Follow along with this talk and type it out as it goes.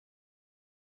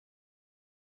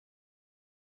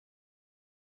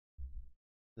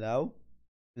Hello?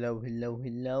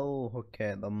 Hello.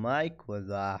 Okay, the mic was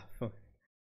off.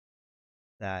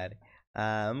 Sorry.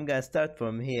 I'm gonna start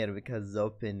from here because the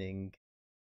opening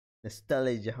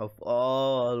nostalgia of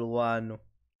all one.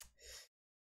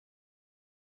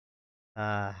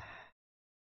 Uh,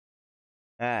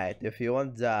 Alright, if you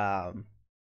want the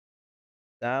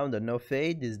sound and no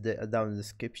fade is down in the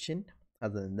description.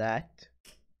 Other than that.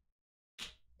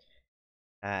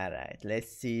 Alright,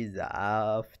 let's see the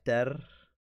after.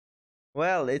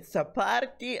 Well, it's a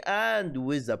party and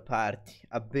with a party.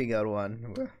 A bigger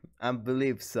one. I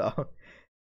believe so.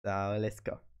 So let's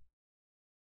go.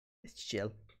 Let's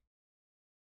chill.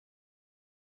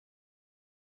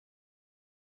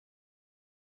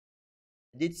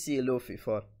 I did see Luffy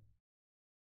for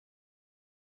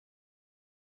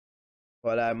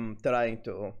what I'm trying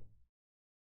to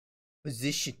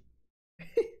position.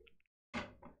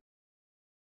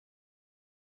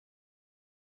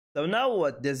 So now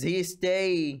what? Does he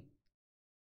stay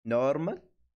normal?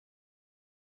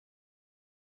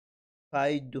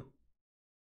 Kaido.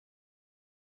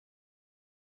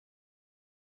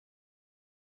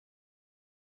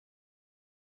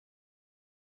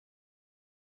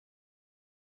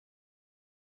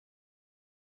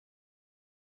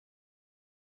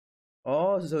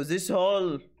 Oh, so this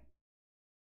whole...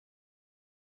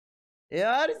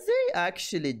 Are they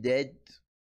actually dead?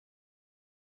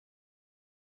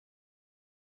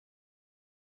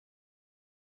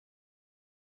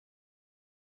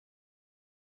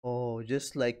 Oh,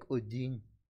 just like Odin.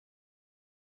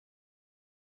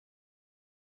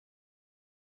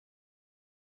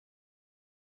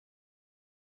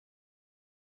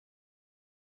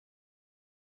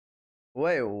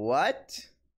 Wait, what?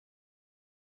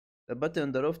 The button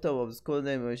on the rooftop of the school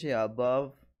name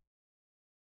above.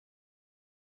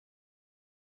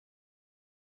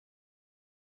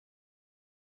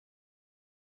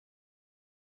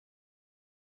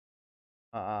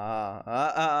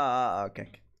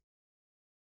 Okay.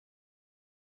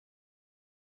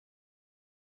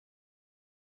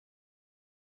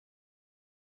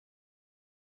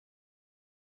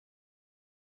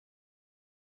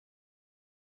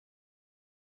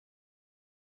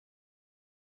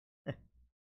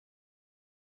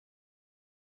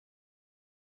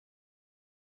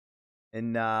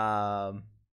 And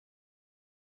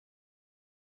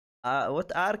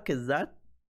what arc is that?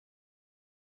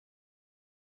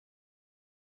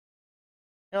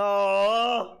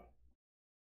 Oh,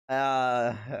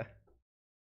 uh,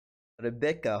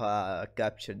 Rebecca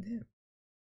captured him,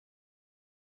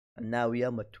 and now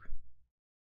Yamato.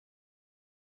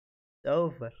 It's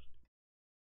over.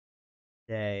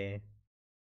 Damn.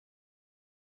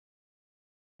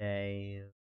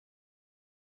 Damn.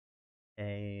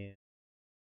 Damn.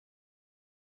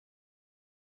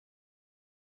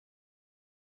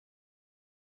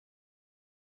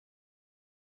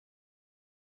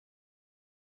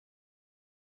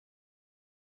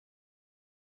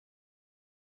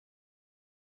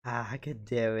 God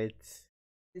damn it.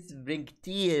 This bring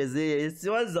tears. It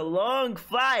was a long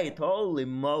fight. Holy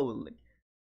moly.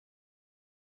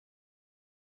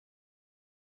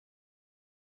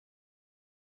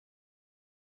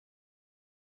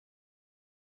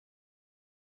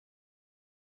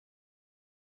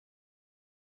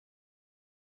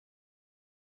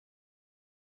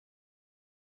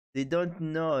 They don't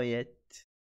know yet.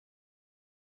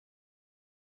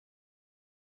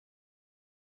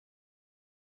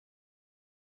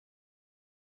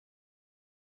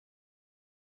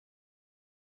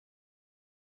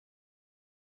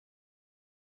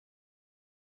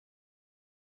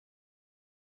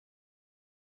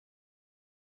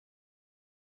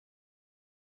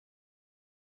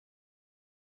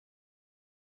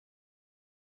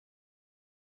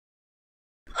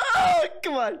 Oh,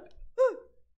 come on.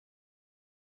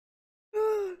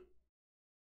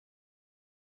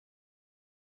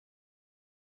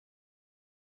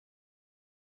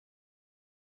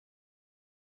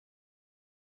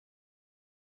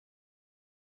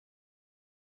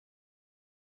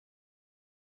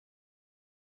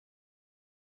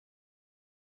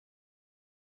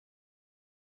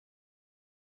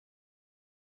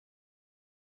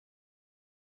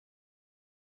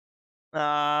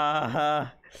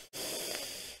 Ah.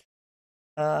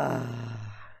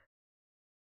 Ah.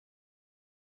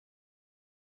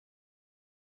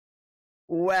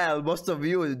 Well, most of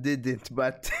you didn't,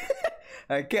 but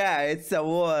okay, it's a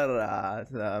war.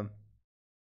 So.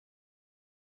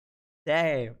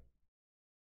 Damn.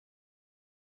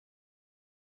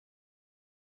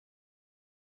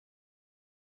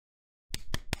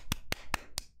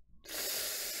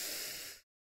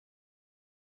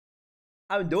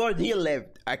 I'm the world he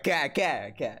lived. I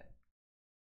can't.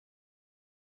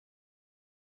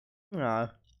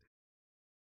 Aw.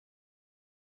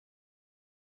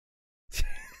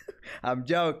 I'm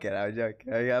joking.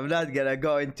 I'm not gonna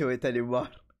go into it anymore.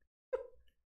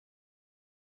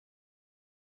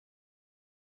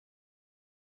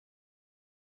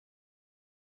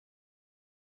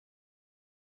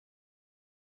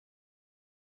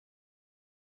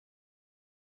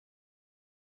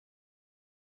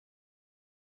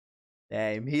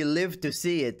 Damn, he lived to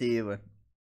see it even.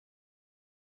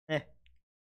 Eh.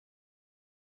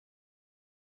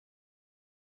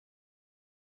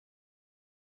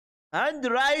 And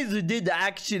Rise did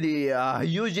actually a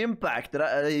huge impact,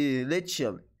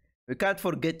 literally. We can't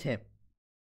forget him.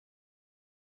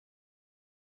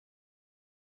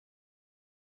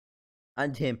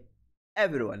 And him.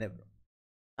 Everyone.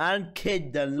 And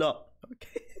Kid and Law.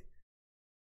 Okay.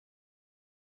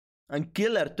 And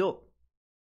Killer too.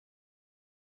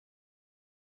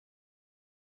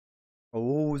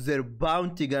 Oh, their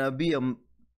bounty gonna be a...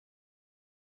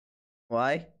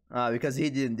 Why? Because he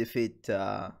didn't defeat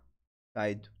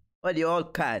Kaido. Well, you all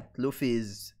can't. Luffy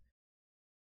is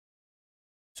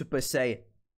Super Saiyan.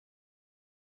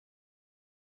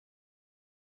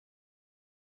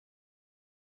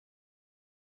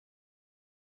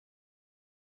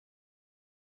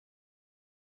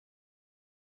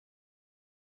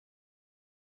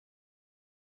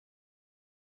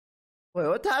 Wait,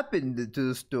 what happened to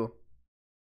those two?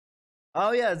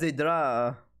 Oh yeah, they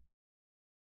draw.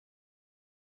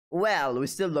 Well, we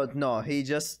still don't know. He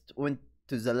just went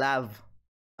to the lab.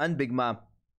 And Big Mom.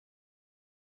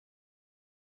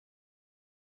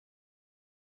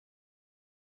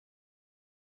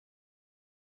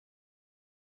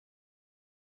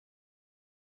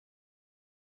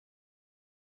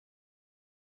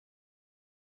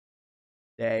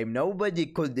 Damn, nobody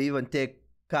could even take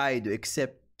Kaido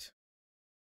except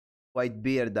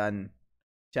Whitebeard and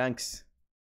Shanks.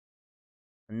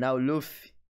 And now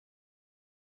Luffy.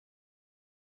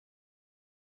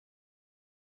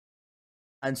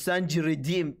 And Sanji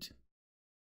redeemed.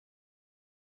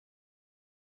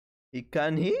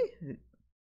 Can he?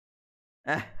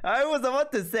 I was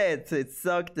about to say it. It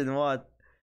sucked in what?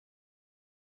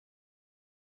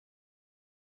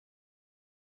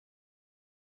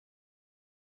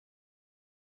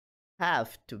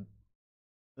 Have to.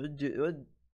 Don't worry.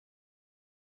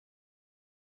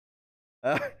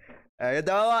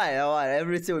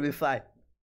 Everything will be fine.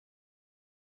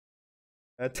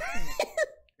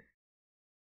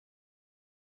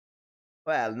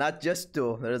 Well, not just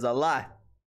two. There's a lot.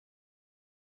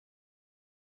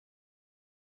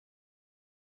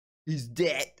 He's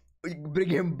dead. We bring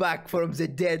him back from the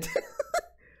dead.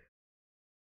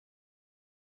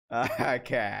 I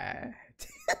can't.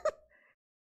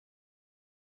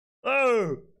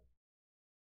 Oh.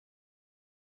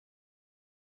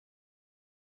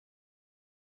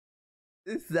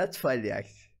 That's funny,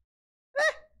 actually.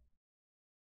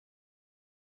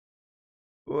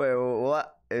 Wait,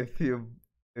 what? If you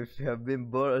have been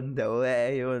born the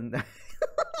way you...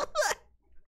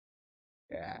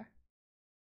 Yeah.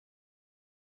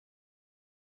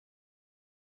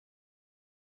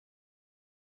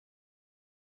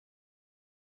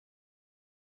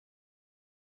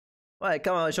 Why,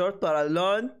 come on, short or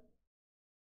alone?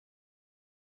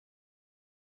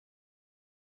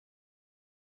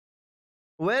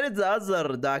 Where is the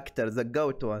other doctor, the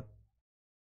goat one?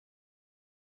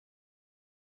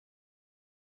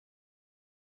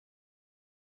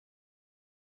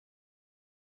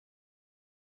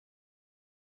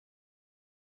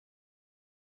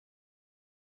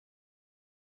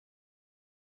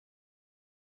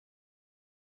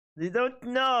 They don't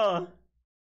know.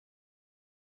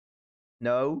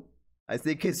 No. I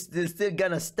think it's still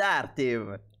gonna start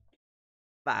even.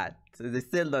 But they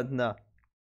still don't know.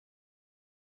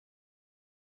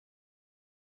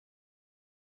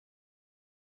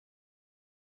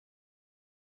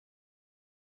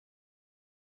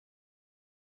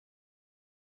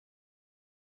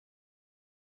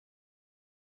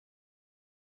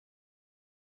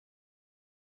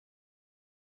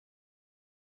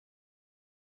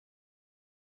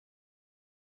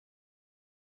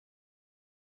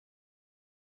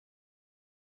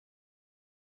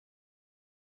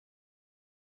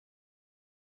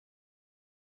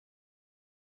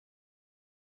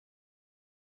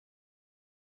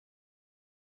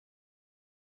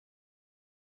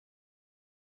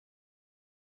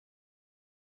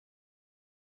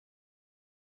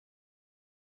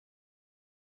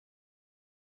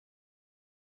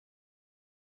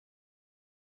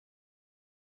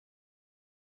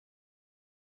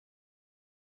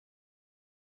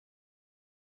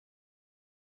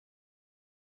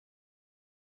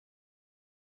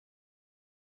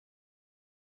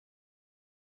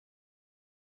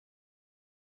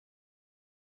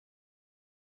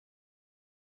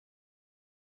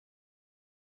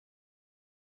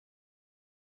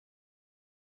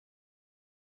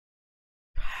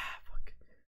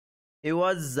 He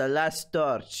was the last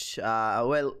torch.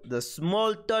 Well, the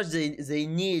small torch they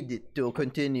need to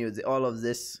continue all of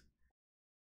this.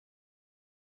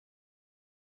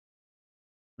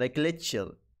 Like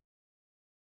literal.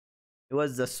 It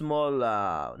was the small,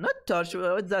 not torch.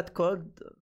 What's that called?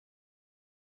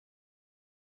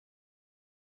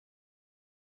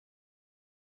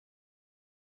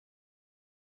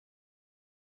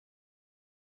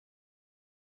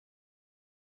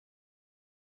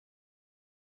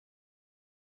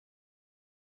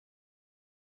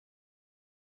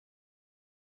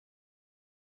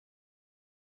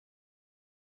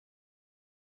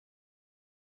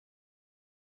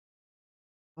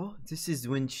 Oh, this is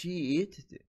when she ate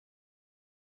it.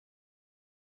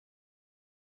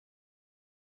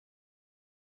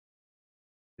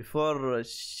 Before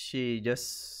she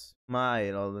just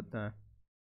smile all the time.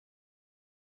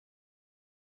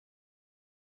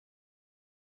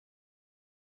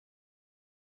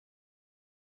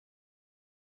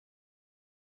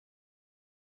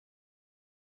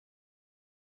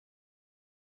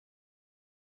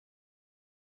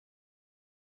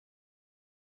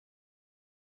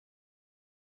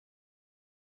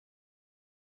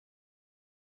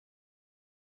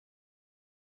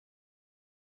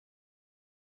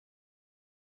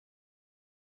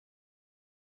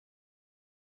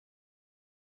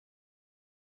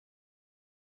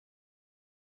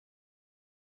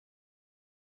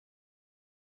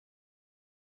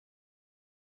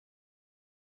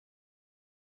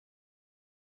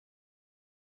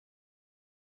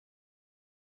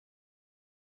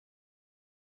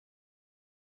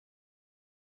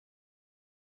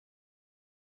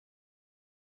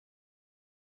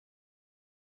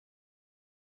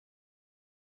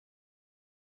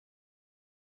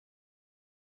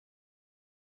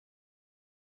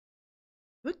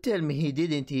 Don't tell me he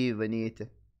didn't even eat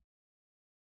it.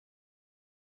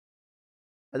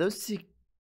 I don't see.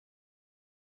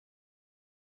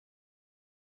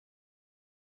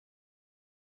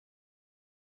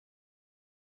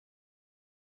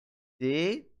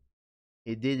 See?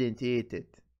 He didn't eat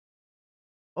it.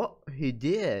 Oh, he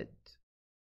did.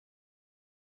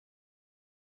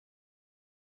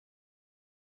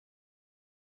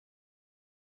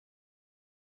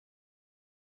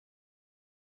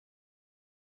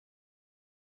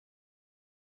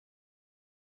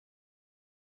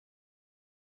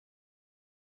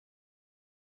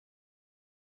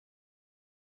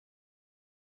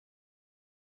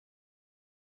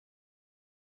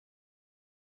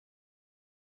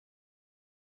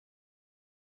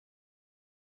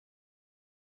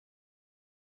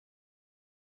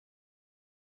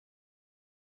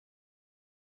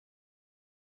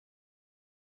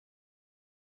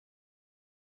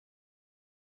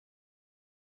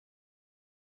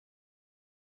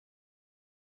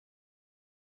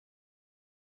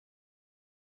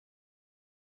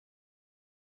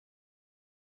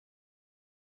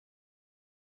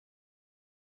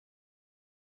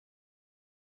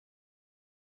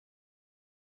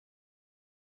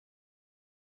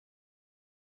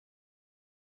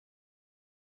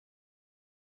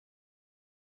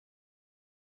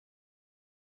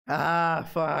 Ah,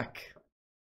 fuck.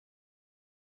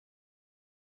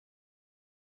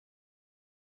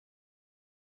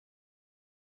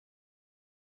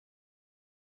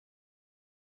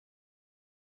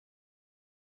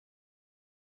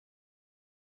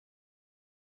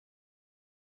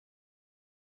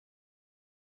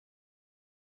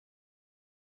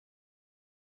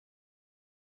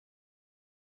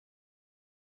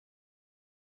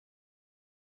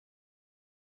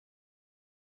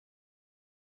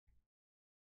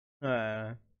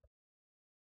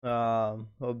 Uh,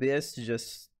 OBS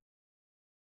just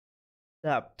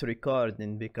stopped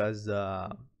recording because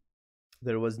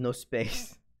there was no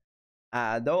space.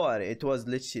 Don't worry, it was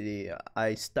literally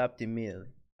I stopped immediately.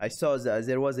 I saw that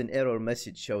there was an error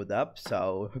message showed up,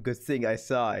 so good thing I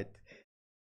saw it.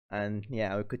 And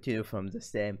yeah, we continue from the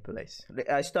same place.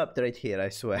 I stopped right here, I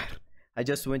swear. I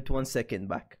just went 1 second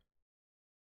back.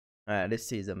 Alright, let's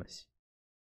see the message.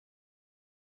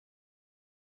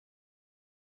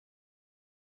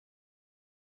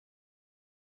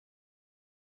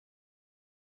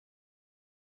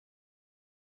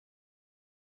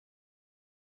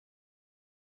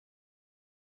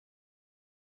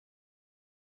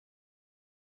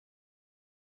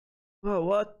 Oh,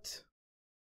 what?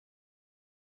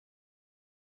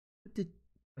 What did...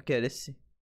 Okay, let's see.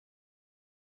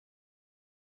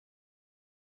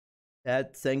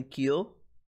 Dad, thank you.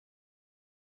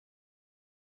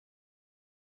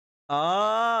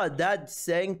 Ah, Dad,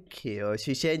 thank you.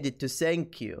 She changed it to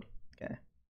thank you. Okay.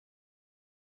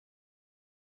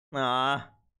 Ah.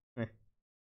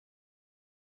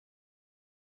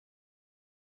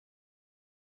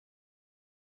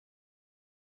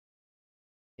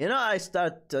 You know, I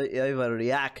start to even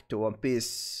react to One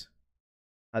Piece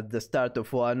at the start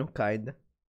of one, kinda.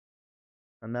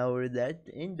 And now we're at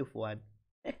the end of one.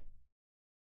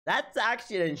 That's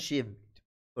actually an achievement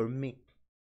for me.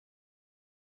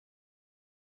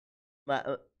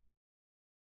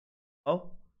 Oh.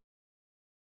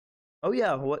 Oh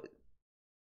yeah, what?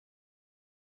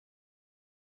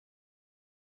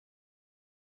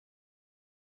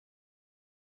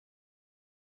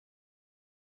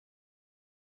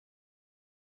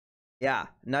 Yeah,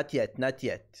 not yet, not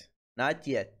yet. Not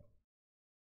yet.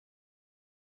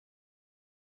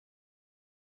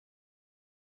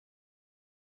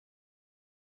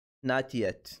 Not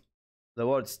yet. The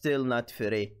world's still not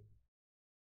free.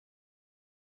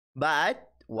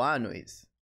 But one is.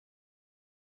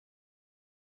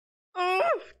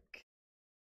 Oh,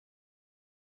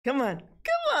 come on,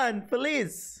 come on,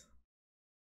 please.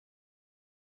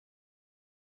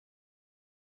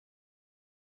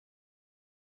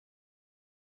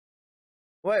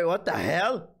 Wait, what the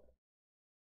hell?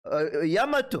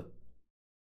 Yamato.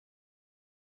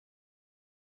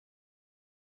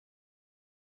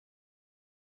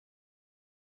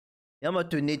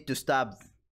 Yamato need to stop.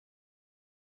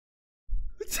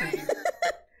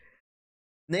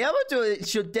 Yamato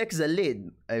should take the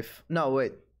lead. If no,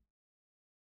 wait.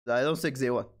 I don't think they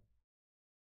want.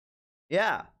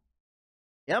 Yeah.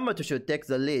 Yamato should take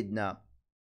the lead now.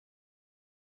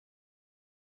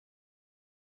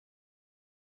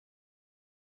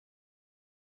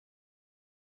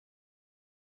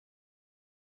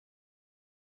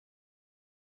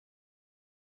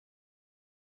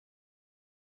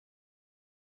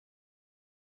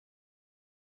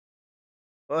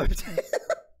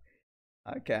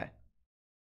 Okay.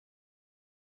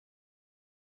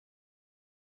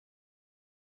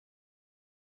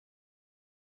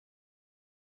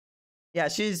 Yeah,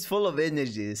 she's full of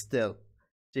energy still.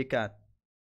 She can.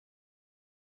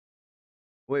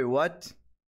 Wait, what?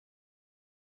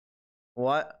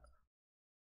 What?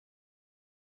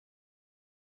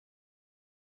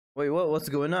 Wait, what's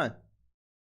going on?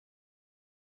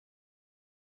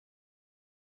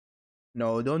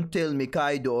 No, don't tell me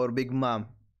Kaido or Big Mom.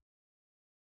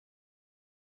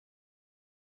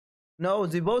 No,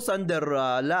 they both under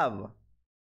lava.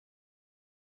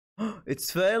 It's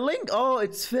failing? Oh,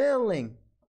 it's failing.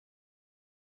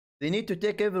 They need to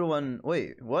take everyone.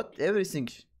 Wait, what? Everything.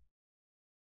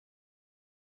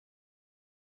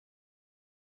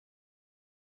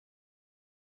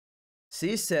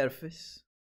 Sea surface.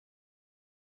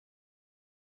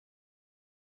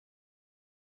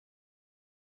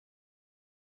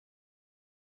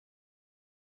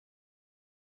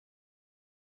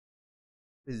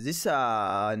 Is this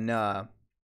an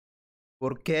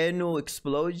volcano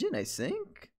explosion? I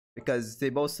think because they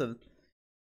both have.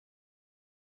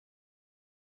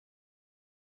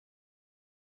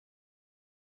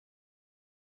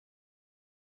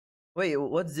 Wait,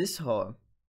 what's this hole?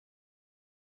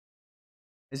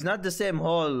 It's not the same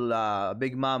hole,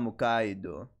 Big Mom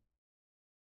Kaido.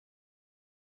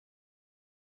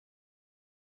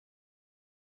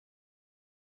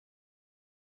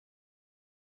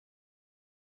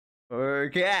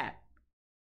 Okay.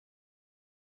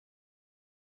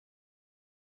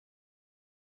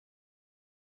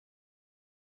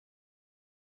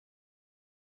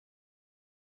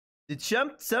 Did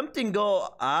something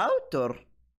go out or?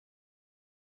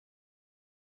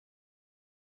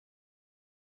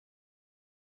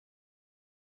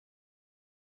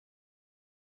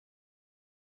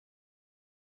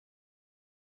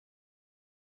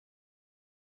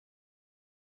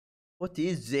 What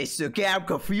is this? Okay, I'm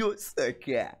confused.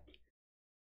 Okay.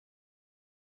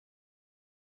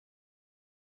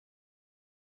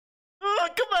 Oh,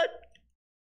 come on.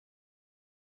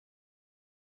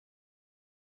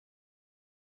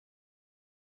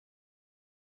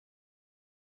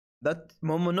 That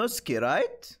Momonosuke,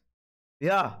 right?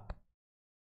 Yeah.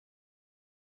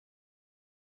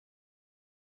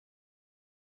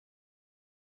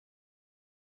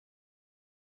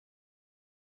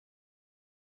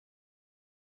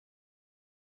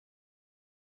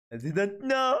 I didn't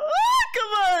know. Ah,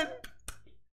 come on.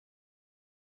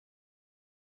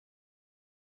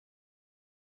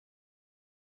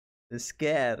 I'm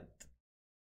scared.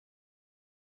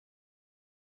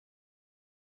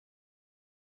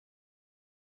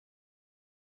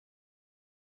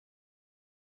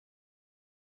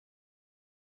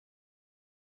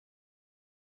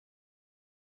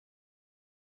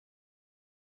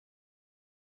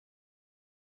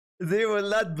 They will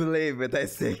not believe it, I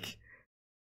think.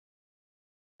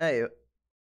 Hey,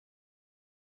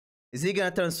 is he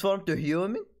gonna transform to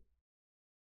human?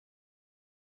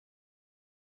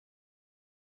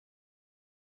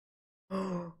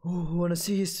 Oh, I wanna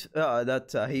see his.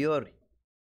 That's Hiyori.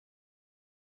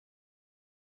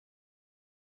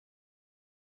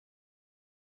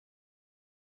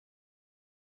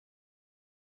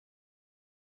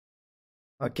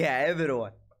 Okay,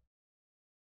 everyone.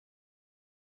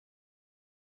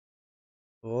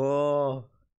 Oh.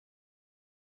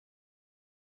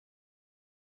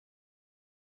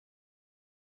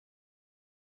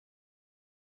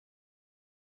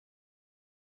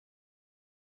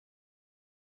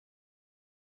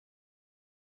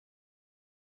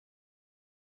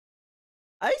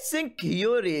 I think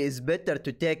Hiyori is better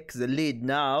to take the lead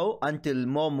now until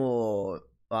Momo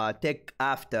take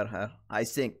after her. I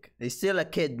think. He's still a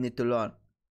kid, need to learn.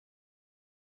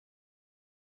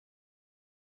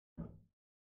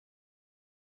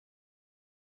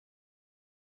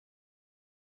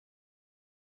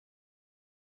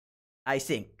 I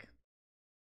think.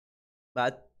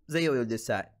 But they will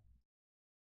decide.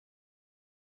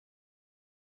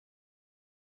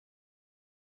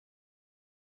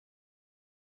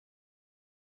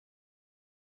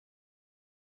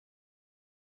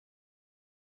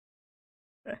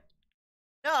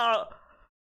 No!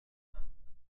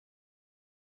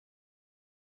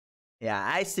 Yeah,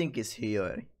 I think it's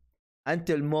Hiyori.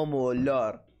 Until Momo will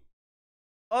learn.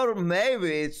 Or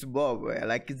maybe it's Momo.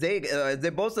 Like, they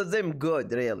both of them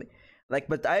good, really. Like,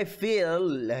 but I feel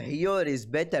Hiyori is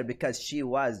better because she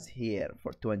was here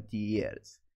for 20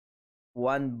 years.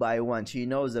 One by one. She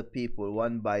knows the people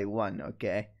one by one,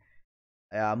 okay?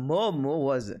 Momo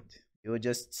wasn't. You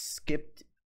just skipped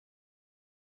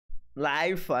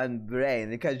life and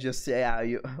brain. You can just say,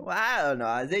 well, I don't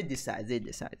know. They decide.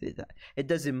 It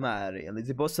doesn't matter, really.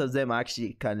 The both of them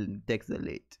actually can take the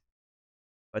lead.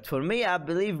 But for me, I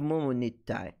believe Momo need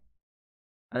time.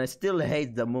 And I still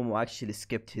hate that Momo actually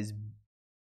skipped his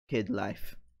kid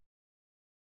life.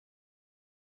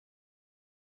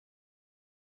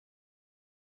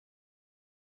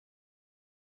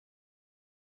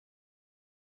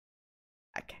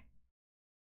 Okay.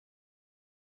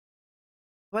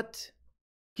 What?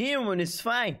 Kimon is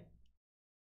fine.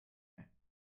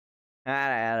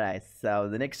 Alright. So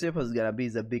the next episode is gonna be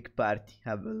the big party,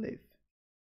 I believe.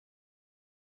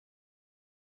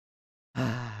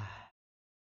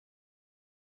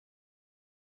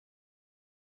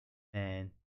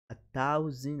 And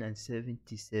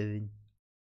 1077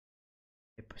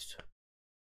 episode.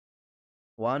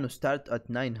 One start at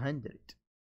 900.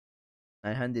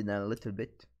 900 and a little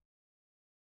bit.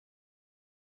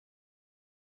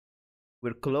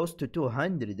 We're close to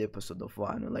 200 episode of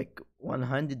Wano, like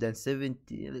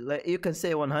 170, like you can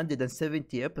say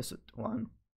 170 episode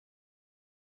one.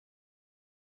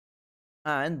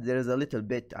 And there's a little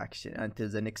bit actually until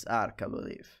the next arc, I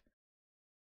believe.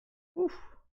 Oof.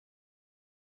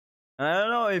 I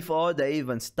don't know if Oda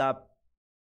even stopped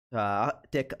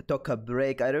took a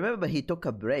break. I remember he took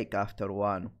a break after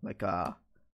one, like a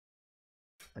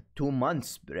 2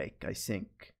 months break, I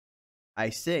think. I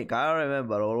don't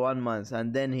remember, or 1 month,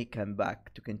 and then he came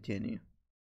back to continue.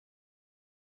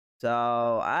 So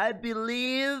I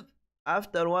believe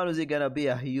after one is gonna be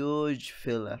a huge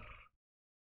filler.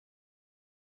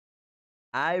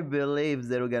 I believe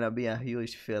they're gonna be a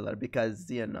huge filler because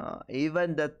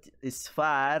even that is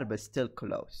far but still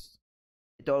close.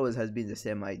 It always has been the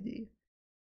same idea.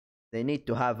 They need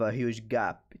to have a huge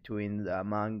gap between the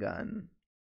manga and.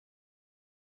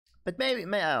 But maybe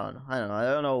I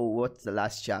don't know what's the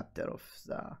last chapter of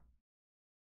the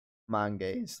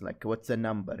manga is. Like, what's the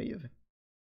number even?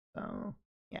 So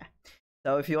yeah.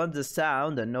 So if you want the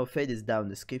sound and no fade is down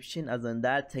description. Other than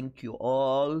that, thank you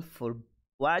all for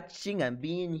watching and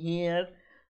being here.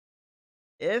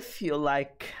 If you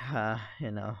like,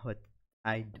 what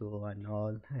I do and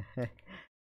all.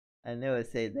 I never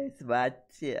say this, but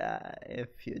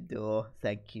if you do,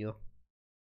 thank you.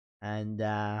 And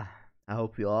I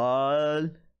hope you all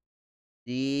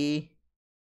see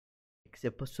next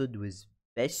episode with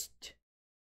best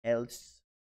else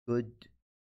good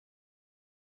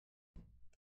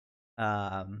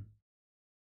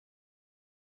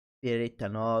spirit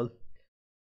and all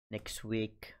next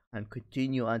week, and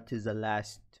continue until the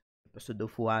last episode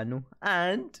of Wano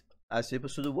and last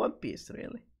episode of One Piece,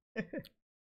 really.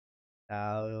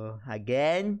 So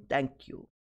again, thank you,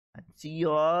 and see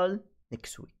you all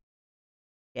next week.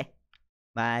 Okay,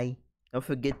 bye. Don't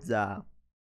forget the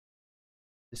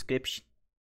description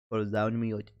for the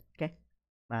anime. Okay,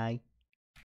 bye.